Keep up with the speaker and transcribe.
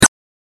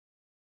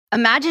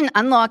Imagine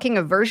unlocking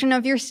a version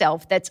of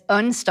yourself that's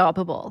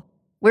unstoppable,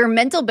 where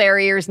mental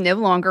barriers no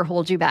longer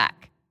hold you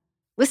back.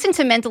 Listen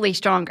to Mentally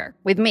Stronger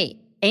with me,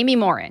 Amy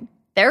Morin,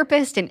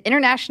 therapist and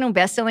international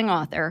best-selling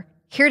author,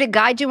 here to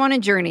guide you on a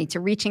journey to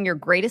reaching your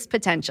greatest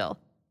potential.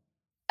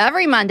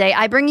 Every Monday,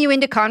 I bring you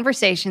into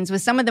conversations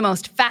with some of the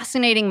most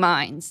fascinating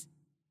minds.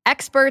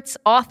 Experts,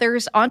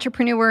 authors,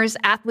 entrepreneurs,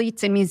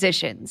 athletes, and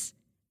musicians.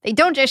 They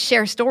don't just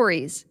share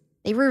stories.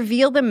 They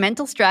reveal the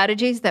mental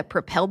strategies that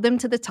propelled them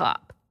to the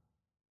top.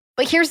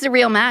 But here's the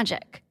real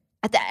magic.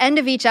 At the end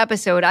of each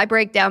episode, I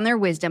break down their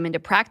wisdom into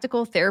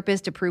practical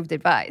therapist-approved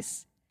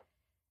advice.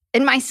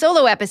 In my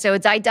solo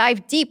episodes, I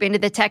dive deep into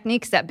the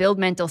techniques that build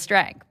mental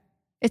strength.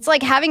 It's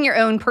like having your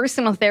own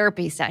personal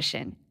therapy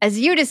session as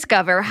you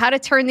discover how to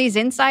turn these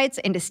insights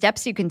into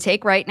steps you can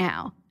take right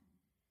now.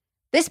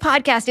 This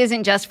podcast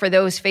isn't just for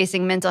those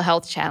facing mental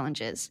health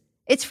challenges.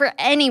 It's for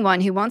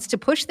anyone who wants to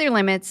push their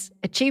limits,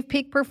 achieve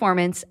peak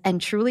performance,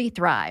 and truly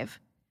thrive.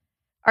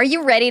 Are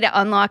you ready to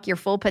unlock your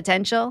full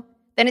potential?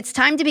 Then it's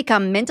time to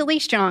become mentally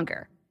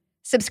stronger.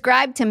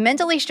 Subscribe to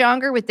Mentally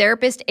Stronger with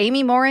therapist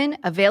Amy Morin,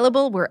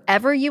 available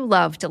wherever you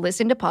love to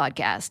listen to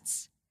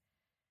podcasts.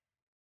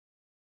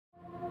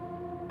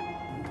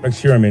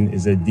 Rex Heuermann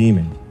is a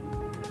demon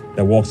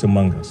that walks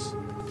among us,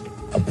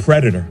 a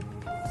predator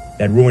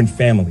that ruined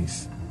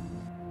families.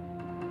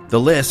 The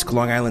Lisk,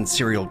 Long Island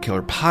serial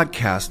killer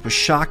podcast was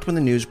shocked when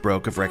the news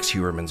broke of Rex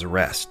Heuermann's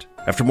arrest.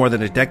 After more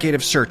than a decade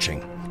of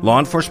searching, law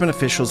enforcement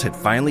officials had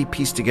finally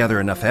pieced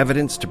together enough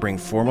evidence to bring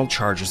formal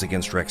charges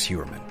against Rex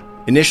Heuermann.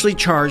 Initially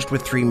charged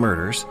with 3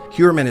 murders,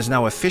 Heuermann is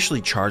now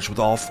officially charged with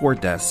all 4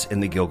 deaths in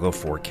the Gilgo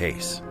 4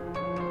 case.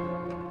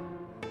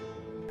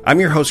 I'm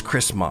your host,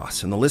 Chris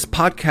Moss, and the List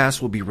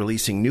podcast will be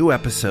releasing new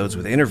episodes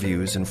with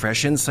interviews and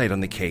fresh insight on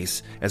the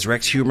case as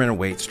Rex Heuermann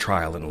awaits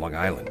trial in Long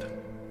Island.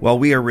 While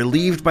we are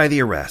relieved by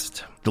the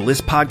arrest, the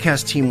List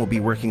podcast team will be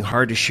working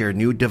hard to share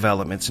new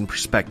developments and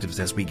perspectives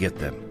as we get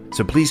them.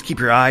 So please keep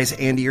your eyes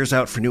and ears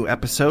out for new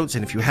episodes,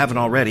 and if you haven't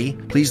already,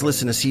 please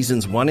listen to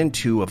seasons 1 and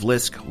 2 of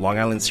Lisk, Long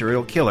Island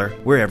Serial Killer,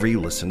 wherever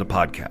you listen to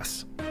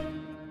podcasts.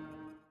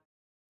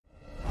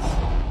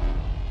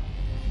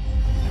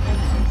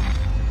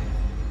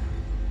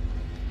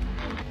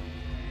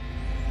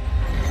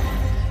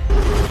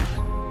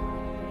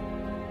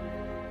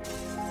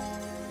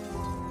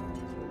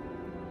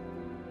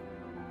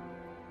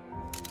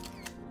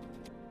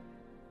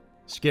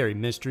 Scary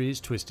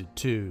Mysteries, Twisted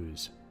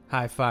Twos,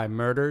 Hi-Fi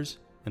Murders,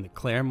 and the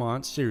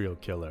Claremont Serial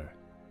Killer.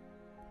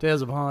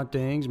 Tales of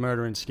hauntings,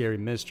 murder, and scary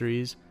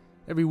mysteries.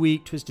 Every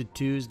week, Twisted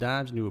Twos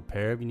dives into a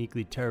pair of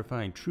uniquely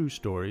terrifying true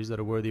stories that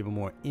are worthy of a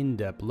more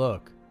in-depth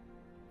look.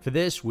 For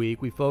this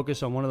week, we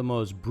focus on one of the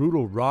most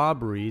brutal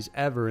robberies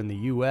ever in the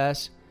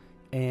U.S.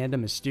 and a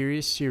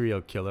mysterious serial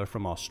killer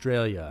from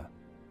Australia.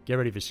 Get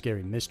ready for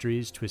Scary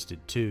Mysteries,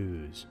 Twisted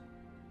Twos.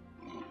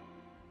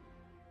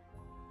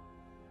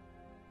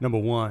 Number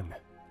 1.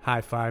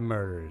 Hi-Fi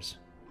Murders.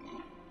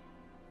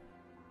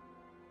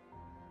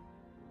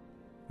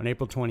 On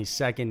April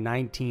 22,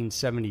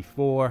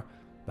 1974,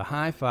 the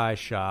Hi-Fi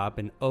shop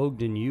in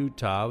Ogden,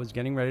 Utah was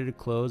getting ready to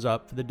close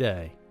up for the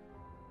day.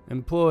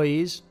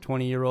 Employees,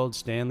 20-year-old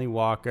Stanley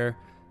Walker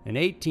and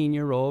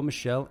 18-year-old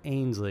Michelle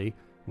Ainsley,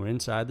 were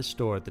inside the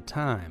store at the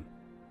time.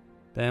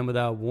 Then,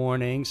 without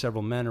warning,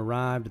 several men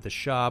arrived at the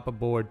shop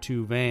aboard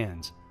 2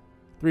 vans.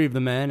 3 of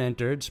the men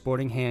entered,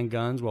 sporting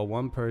handguns, while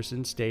 1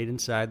 person stayed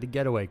inside the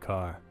getaway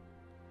car.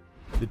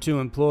 The 2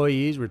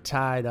 employees were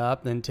tied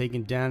up, then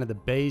taken down to the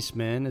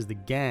basement as the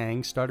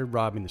gang started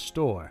robbing the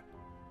store.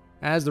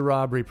 As the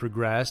robbery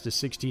progressed, a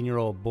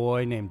 16-year-old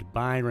boy named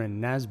Byron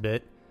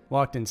Nesbitt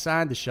walked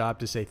inside the shop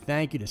to say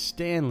thank you to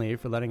Stanley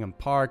for letting him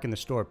park in the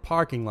store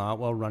parking lot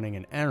while running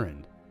an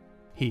errand.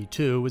 He,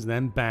 too, was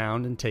then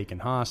bound and taken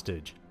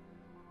hostage.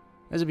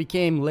 As it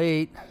became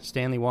late,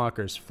 Stanley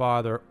Walker's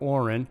father,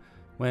 Orrin,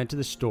 went to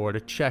the store to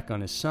check on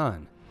his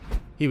son.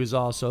 He was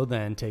also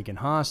then taken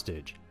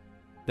hostage.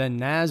 Then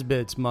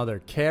Nesbitt's mother,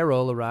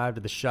 Carol, arrived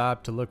at the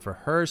shop to look for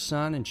her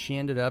son, and she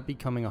ended up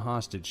becoming a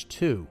hostage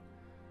too.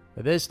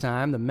 By this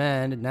time, the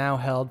men had now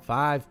held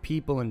 5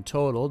 people in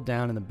total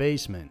down in the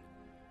basement.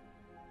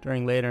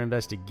 During later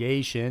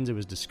investigations, it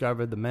was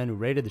discovered the men who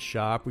raided the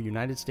shop were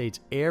United States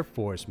Air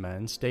Force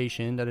men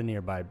stationed at a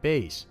nearby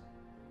base.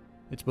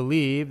 It's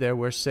believed there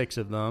were 6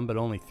 of them, but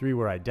only 3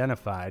 were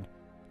identified.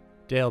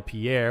 Dale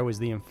Pierre was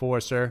the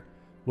enforcer,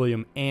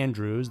 William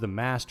Andrews the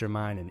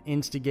mastermind and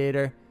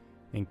instigator,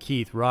 and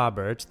Keith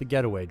Roberts the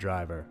getaway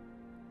driver.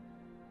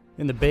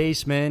 In the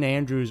basement,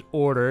 Andrews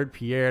ordered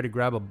Pierre to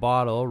grab a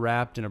bottle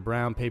wrapped in a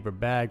brown paper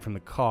bag from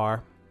the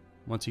car.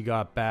 Once he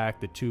got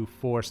back, the 2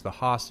 forced the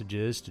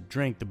hostages to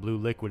drink the blue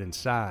liquid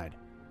inside.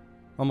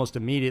 Almost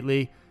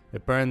immediately,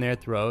 it burned their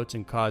throats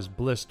and caused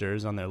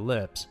blisters on their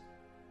lips.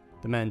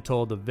 The men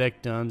told the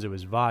victims it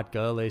was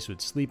vodka laced with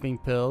sleeping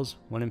pills,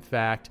 when in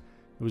fact,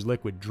 it was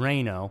liquid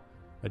Drano,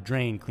 a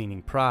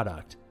drain-cleaning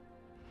product.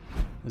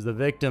 As the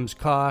victims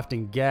coughed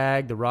and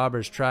gagged, the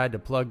robbers tried to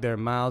plug their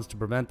mouths to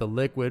prevent the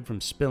liquid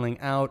from spilling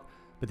out,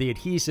 but the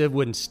adhesive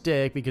wouldn't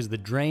stick because the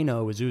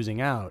Drano was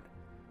oozing out.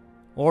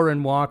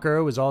 Orrin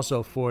Walker was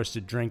also forced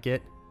to drink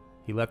it.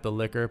 He let the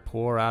liquor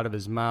pour out of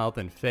his mouth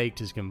and faked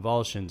his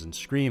convulsions and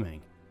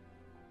screaming.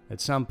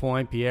 At some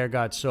point, Pierre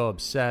got so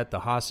upset the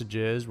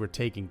hostages were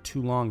taking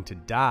too long to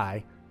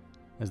die.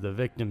 As the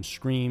victims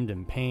screamed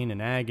in pain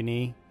and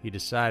agony, he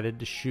decided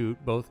to shoot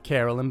both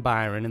Carol and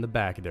Byron in the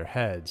back of their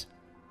heads.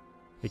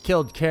 It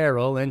killed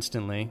Carol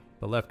instantly,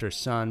 but left her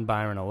son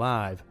Byron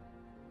alive.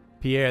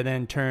 Pierre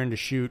then turned to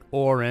shoot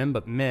Orrin,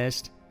 but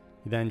missed.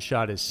 He then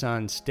shot his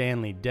son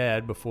Stanley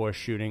dead before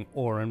shooting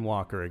Orrin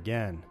Walker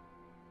again.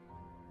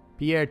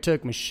 Pierre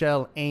took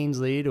Michelle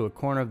Ainsley to a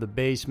corner of the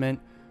basement,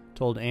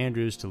 told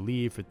Andrews to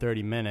leave for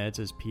 30 minutes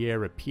as Pierre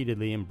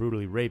repeatedly and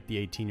brutally raped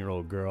the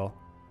 18-year-old girl.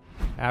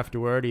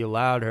 Afterward, he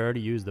allowed her to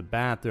use the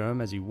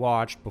bathroom as he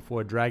watched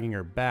before dragging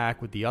her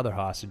back with the other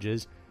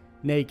hostages,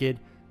 naked,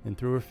 and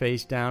threw her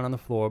face down on the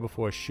floor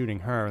before shooting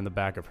her in the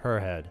back of her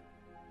head.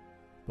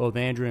 Both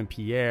Andrew and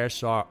Pierre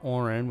saw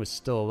Orrin was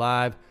still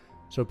alive,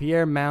 so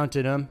Pierre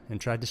mounted him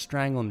and tried to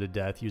strangle him to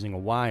death using a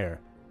wire.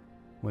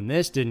 When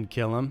this didn't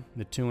kill him,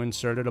 the two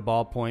inserted a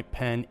ballpoint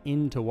pen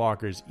into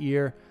Walker's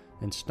ear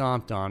and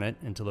stomped on it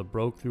until it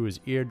broke through his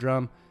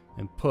eardrum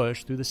and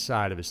pushed through the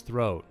side of his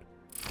throat.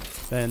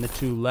 Then the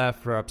two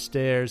left for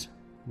upstairs,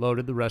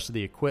 loaded the rest of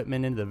the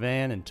equipment into the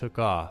van, and took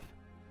off.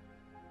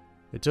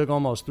 It took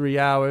almost 3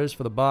 hours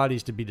for the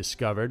bodies to be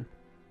discovered.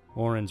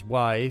 Orrin's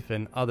wife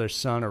and other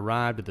son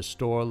arrived at the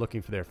store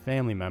looking for their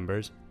family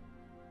members.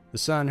 The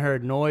son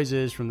heard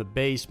noises from the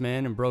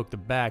basement and broke the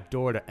back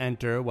door to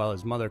enter while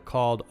his mother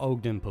called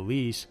Ogden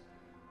police.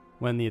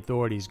 When the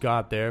authorities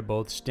got there,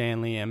 both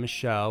Stanley and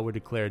Michelle were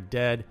declared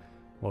dead,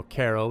 while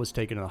Carol was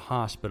taken to the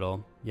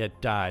hospital,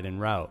 yet died en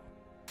route.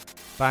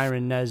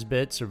 Byron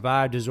Nesbitt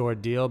survived his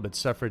ordeal but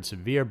suffered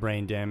severe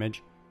brain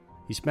damage.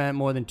 He spent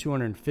more than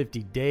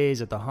 250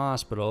 days at the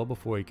hospital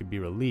before he could be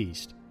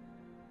released.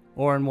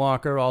 Orrin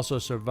Walker also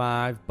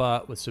survived,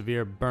 but with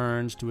severe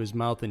burns to his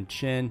mouth and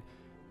chin.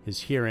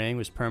 His hearing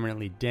was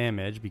permanently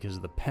damaged because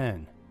of the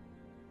pen.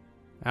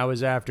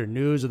 Hours after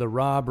news of the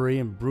robbery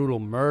and brutal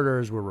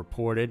murders were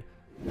reported,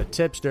 a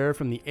tipster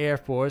from the Air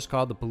Force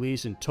called the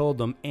police and told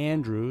them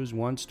Andrews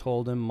once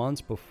told him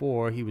months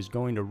before he was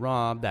going to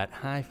rob that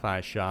hi-fi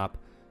shop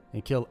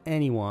and kill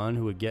anyone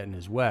who would get in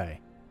his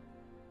way.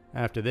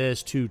 After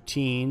this, 2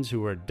 teens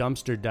who were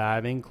dumpster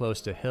diving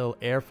close to Hill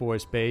Air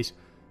Force Base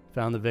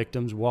found the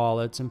victims'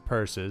 wallets and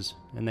purses,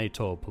 and they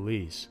told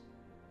police.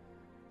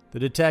 The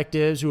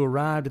detectives who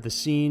arrived at the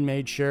scene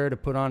made sure to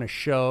put on a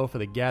show for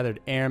the gathered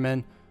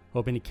airmen,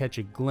 hoping to catch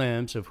a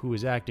glimpse of who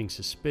was acting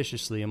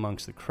suspiciously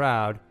amongst the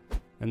crowd,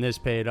 and this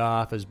paid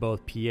off as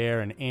both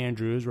Pierre and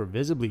Andrews were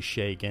visibly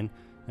shaken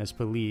as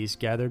police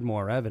gathered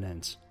more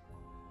evidence.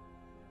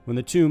 When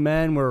the 2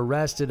 men were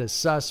arrested as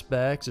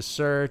suspects, a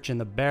search in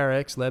the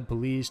barracks led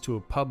police to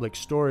a public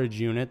storage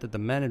unit that the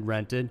men had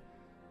rented.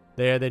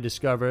 There they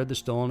discovered the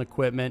stolen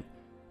equipment,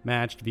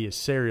 matched via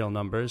serial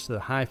numbers to the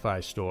hi-fi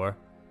store.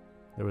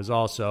 There was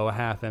also a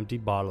half-empty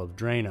bottle of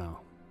Drano.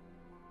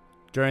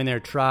 During their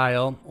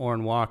trial,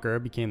 Orrin Walker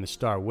became the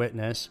star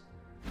witness.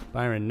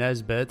 Byron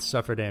Nesbitt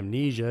suffered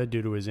amnesia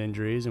due to his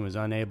injuries and was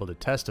unable to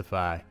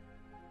testify.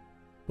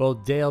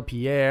 Both Dale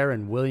Pierre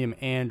and William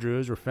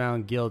Andrews were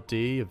found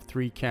guilty of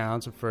 3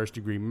 counts of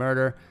first-degree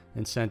murder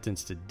and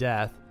sentenced to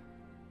death.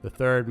 The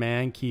third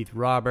man, Keith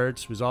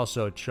Roberts, was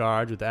also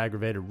charged with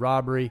aggravated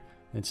robbery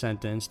and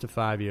sentenced to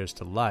 5 years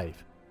to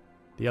life.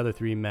 The other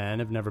 3 men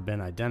have never been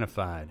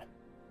identified.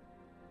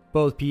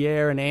 Both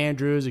Pierre and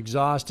Andrews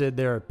exhausted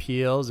their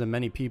appeals, and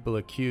many people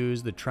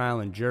accused the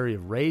trial and jury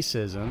of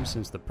racism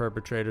since the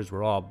perpetrators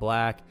were all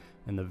black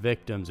and the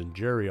victims and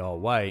jury all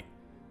white.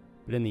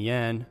 But in the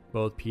end,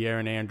 both Pierre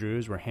and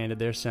Andrews were handed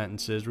their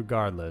sentences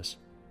regardless.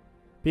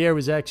 Pierre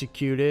was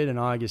executed in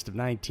August of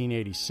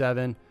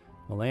 1987,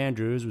 while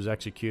Andrews was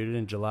executed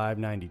in July of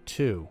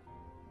 92.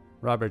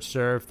 Roberts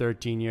served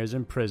 13 years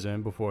in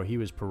prison before he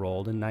was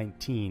paroled in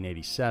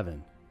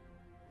 1987.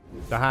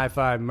 The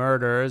Hi-Fi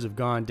murders have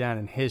gone down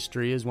in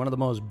history as one of the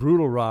most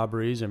brutal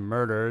robberies and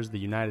murders the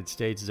United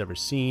States has ever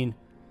seen.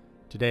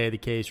 Today, the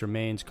case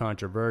remains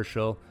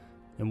controversial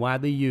and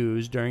widely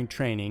used during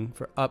training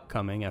for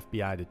upcoming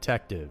FBI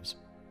detectives.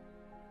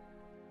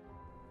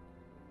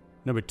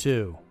 Number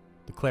 2.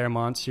 The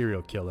Claremont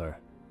serial killer.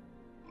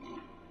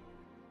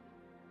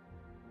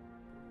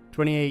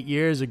 28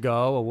 years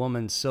ago, a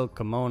woman's silk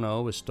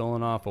kimono was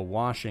stolen off a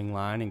washing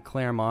line in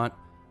Claremont,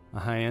 a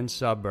high-end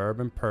suburb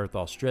in Perth,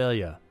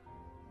 Australia.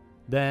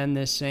 Then,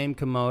 this same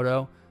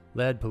kimono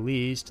led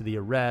police to the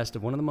arrest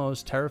of one of the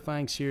most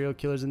terrifying serial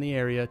killers in the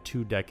area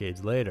 2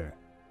 decades later.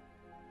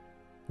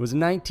 It was in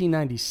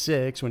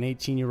 1996 when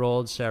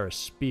 18-year-old Sarah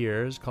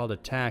Spears called a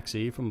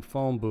taxi from a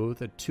phone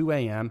booth at 2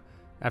 a.m.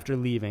 after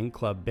leaving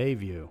Club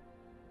Bayview.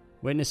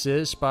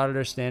 Witnesses spotted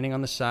her standing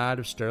on the side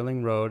of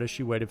Sterling Road as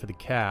she waited for the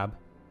cab.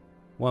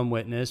 One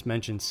witness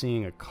mentioned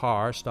seeing a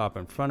car stop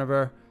in front of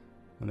her.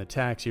 When the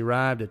taxi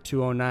arrived at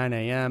 2:09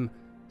 a.m.,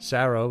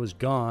 Sarah was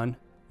gone,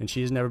 and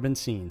she has never been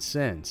seen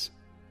since.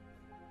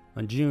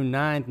 On June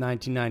 9,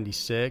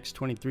 1996,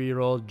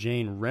 23-year-old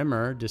Jane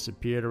Rimmer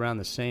disappeared around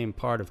the same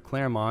part of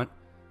Claremont.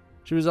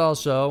 She was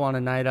also on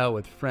a night out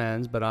with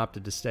friends, but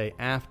opted to stay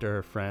after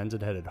her friends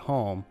had headed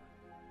home.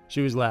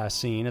 She was last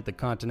seen at the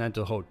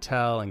Continental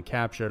Hotel and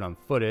captured on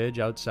footage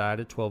outside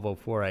at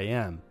 12:04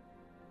 a.m.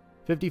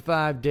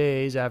 55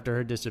 days after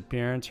her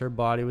disappearance, her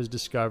body was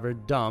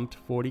discovered dumped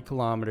 40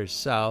 kilometers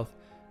south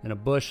in a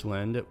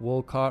bushland at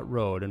Wolcott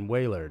Road in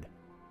Waylard.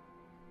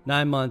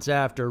 9 months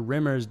after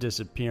Rimmer's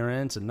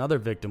disappearance, another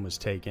victim was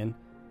taken.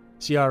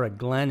 Ciara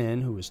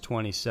Glennon, who was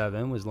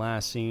 27, was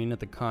last seen at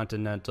the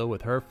Continental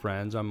with her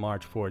friends on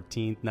March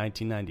 14,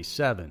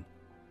 1997.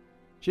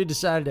 She had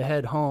decided to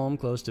head home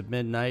close to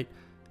midnight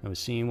and was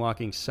seen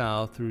walking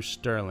south through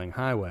Sterling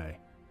Highway.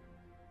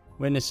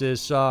 Witnesses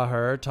saw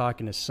her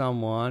talking to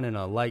someone in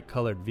a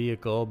light-colored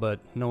vehicle, but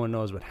no one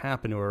knows what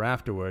happened to her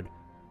afterward.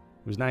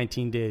 It was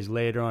 19 days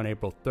later, on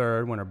April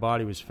 3rd, when her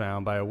body was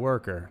found by a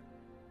worker.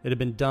 It had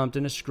been dumped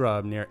in a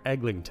scrub near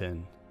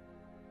Eglinton.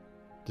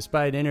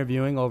 Despite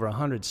interviewing over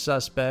 100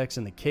 suspects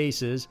in the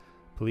cases,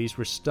 police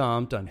were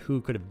stumped on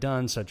who could have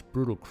done such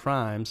brutal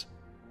crimes.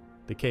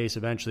 The case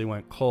eventually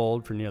went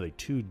cold for nearly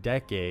 2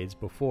 decades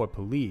before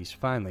police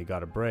finally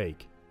got a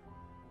break.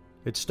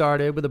 It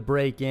started with a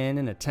break-in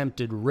and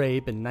attempted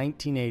rape in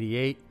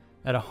 1988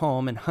 at a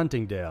home in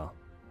Huntingdale.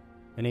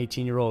 An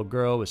 18-year-old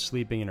girl was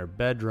sleeping in her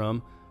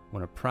bedroom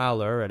when a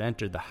prowler had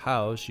entered the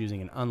house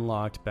using an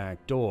unlocked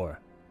back door.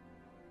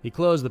 He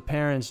closed the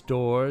parents'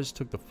 doors,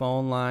 took the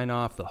phone line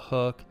off the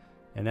hook,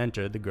 and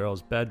entered the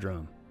girl's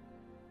bedroom.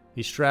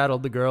 He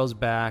straddled the girl's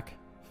back,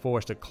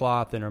 forced a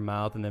cloth in her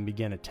mouth, and then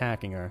began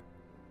attacking her.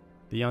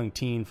 The young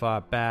teen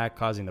fought back,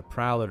 causing the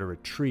prowler to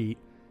retreat,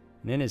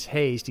 and in his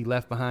haste he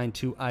left behind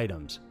 2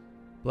 items: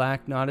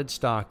 black knotted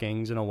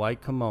stockings and a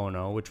white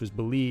kimono, which was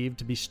believed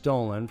to be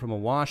stolen from a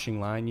washing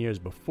line years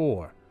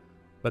before,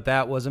 but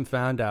that wasn't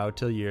found out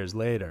till years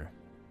later.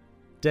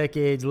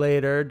 Decades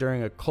later,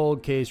 during a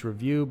cold case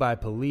review by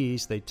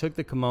police, they took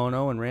the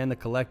kimono and ran the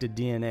collected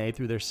DNA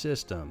through their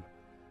system.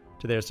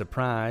 To their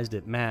surprise,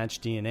 it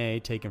matched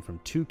DNA taken from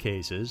 2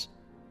 cases.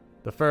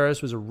 The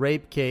first was a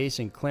rape case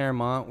in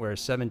Claremont where a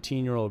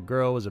 17-year-old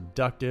girl was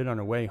abducted on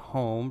her way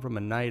home from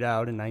a night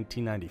out in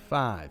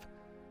 1995.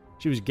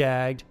 She was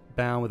gagged,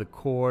 bound with a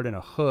cord, and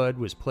a hood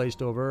was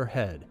placed over her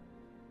head.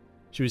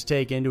 She was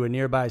taken to a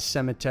nearby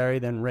cemetery,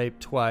 then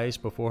raped twice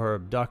before her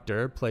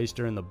abductor placed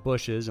her in the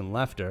bushes and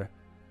left her.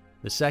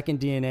 The second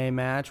DNA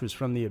match was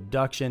from the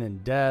abduction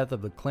and death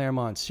of the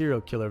Claremont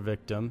serial killer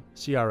victim,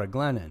 Ciara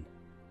Glennon.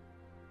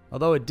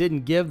 Although it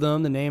didn't give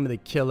them the name of the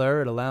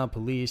killer, it allowed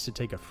police to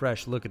take a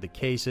fresh look at the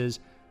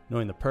cases,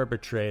 knowing the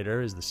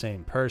perpetrator is the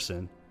same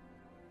person.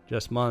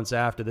 Just months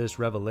after this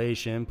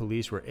revelation,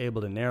 police were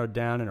able to narrow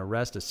down and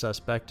arrest a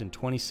suspect in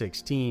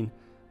 2016,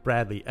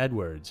 Bradley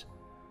Edwards.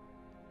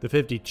 The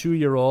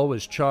 52-year-old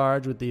was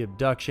charged with the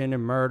abduction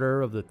and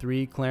murder of the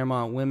 3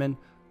 Claremont women,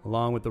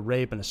 along with the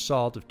rape and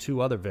assault of 2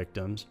 other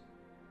victims.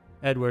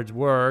 Edwards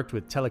worked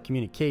with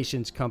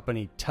telecommunications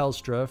company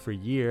Telstra for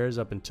years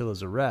up until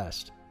his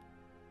arrest.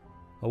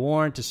 A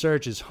warrant to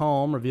search his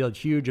home revealed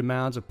huge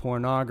amounts of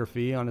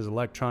pornography on his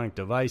electronic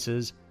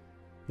devices.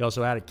 He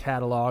also had a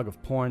catalog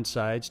of porn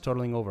sites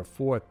totaling over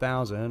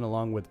 4,000,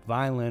 along with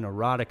violent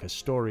erotica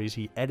stories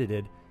he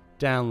edited,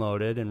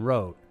 downloaded, and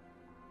wrote.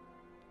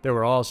 There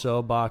were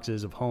also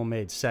boxes of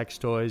homemade sex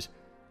toys,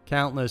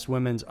 countless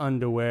women's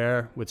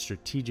underwear with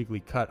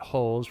strategically cut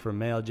holes for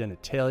male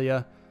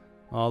genitalia,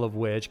 all of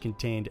which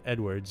contained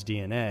Edwards'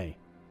 DNA.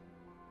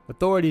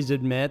 Authorities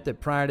admit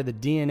that prior to the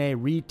DNA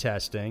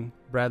retesting,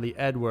 Bradley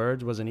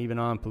Edwards wasn't even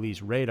on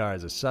police radar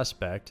as a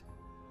suspect.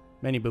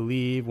 Many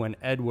believe when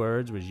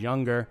Edwards was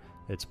younger,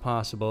 it's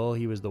possible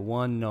he was the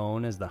one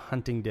known as the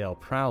Huntingdale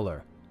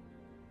Prowler.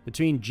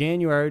 Between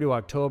January to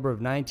October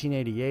of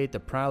 1988, the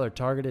Prowler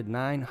targeted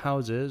 9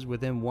 houses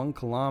within 1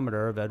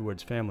 kilometer of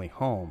Edwards' family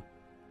home.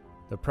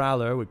 The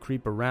Prowler would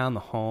creep around the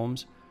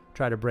homes,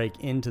 try to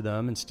break into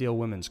them, and steal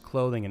women's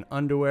clothing and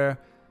underwear,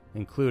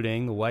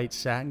 including the white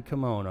satin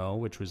kimono,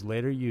 which was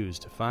later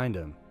used to find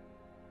him.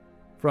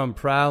 From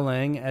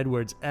prowling,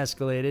 Edwards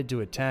escalated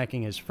to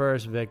attacking his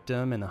first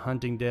victim in the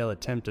Huntingdale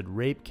attempted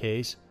rape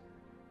case,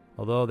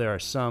 although there are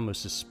some who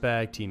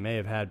suspect he may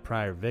have had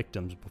prior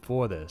victims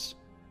before this.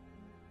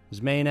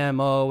 His main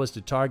MO was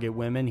to target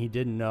women he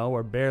didn't know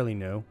or barely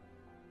knew.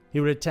 He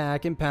would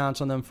attack and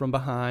pounce on them from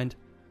behind.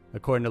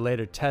 According to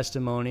later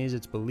testimonies,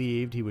 it's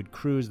believed he would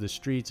cruise the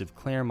streets of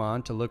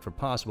Claremont to look for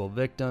possible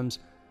victims,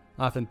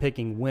 often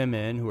picking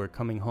women who were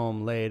coming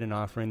home late and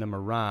offering them a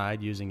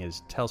ride using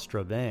his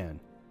Telstra van.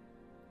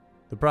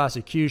 The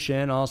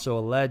prosecution also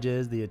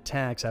alleges the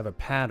attacks have a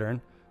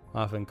pattern,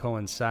 often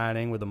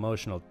coinciding with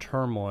emotional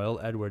turmoil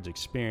Edwards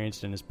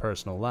experienced in his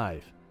personal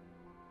life.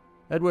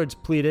 Edwards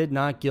pleaded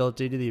not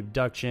guilty to the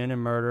abduction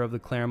and murder of the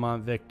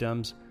Claremont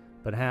victims,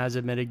 but has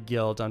admitted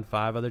guilt on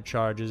 5 other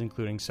charges,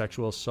 including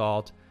sexual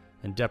assault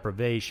and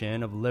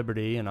deprivation of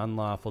liberty and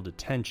unlawful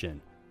detention.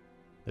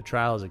 The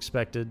trial is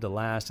expected to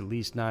last at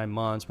least 9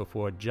 months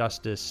before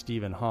Justice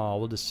Stephen Hall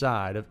will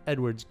decide of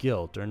Edwards'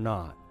 guilt or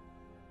not.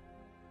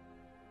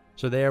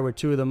 So there were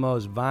 2 of the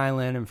most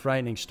violent and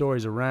frightening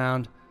stories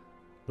around.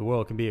 The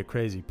world can be a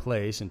crazy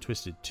place, and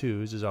Twisted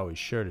Twos is always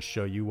sure to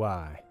show you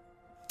why.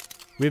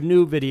 We have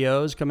new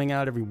videos coming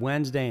out every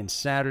Wednesday and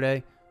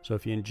Saturday, so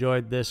if you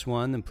enjoyed this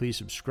one, then please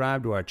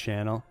subscribe to our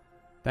channel.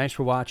 Thanks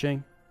for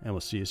watching, and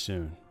we'll see you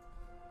soon.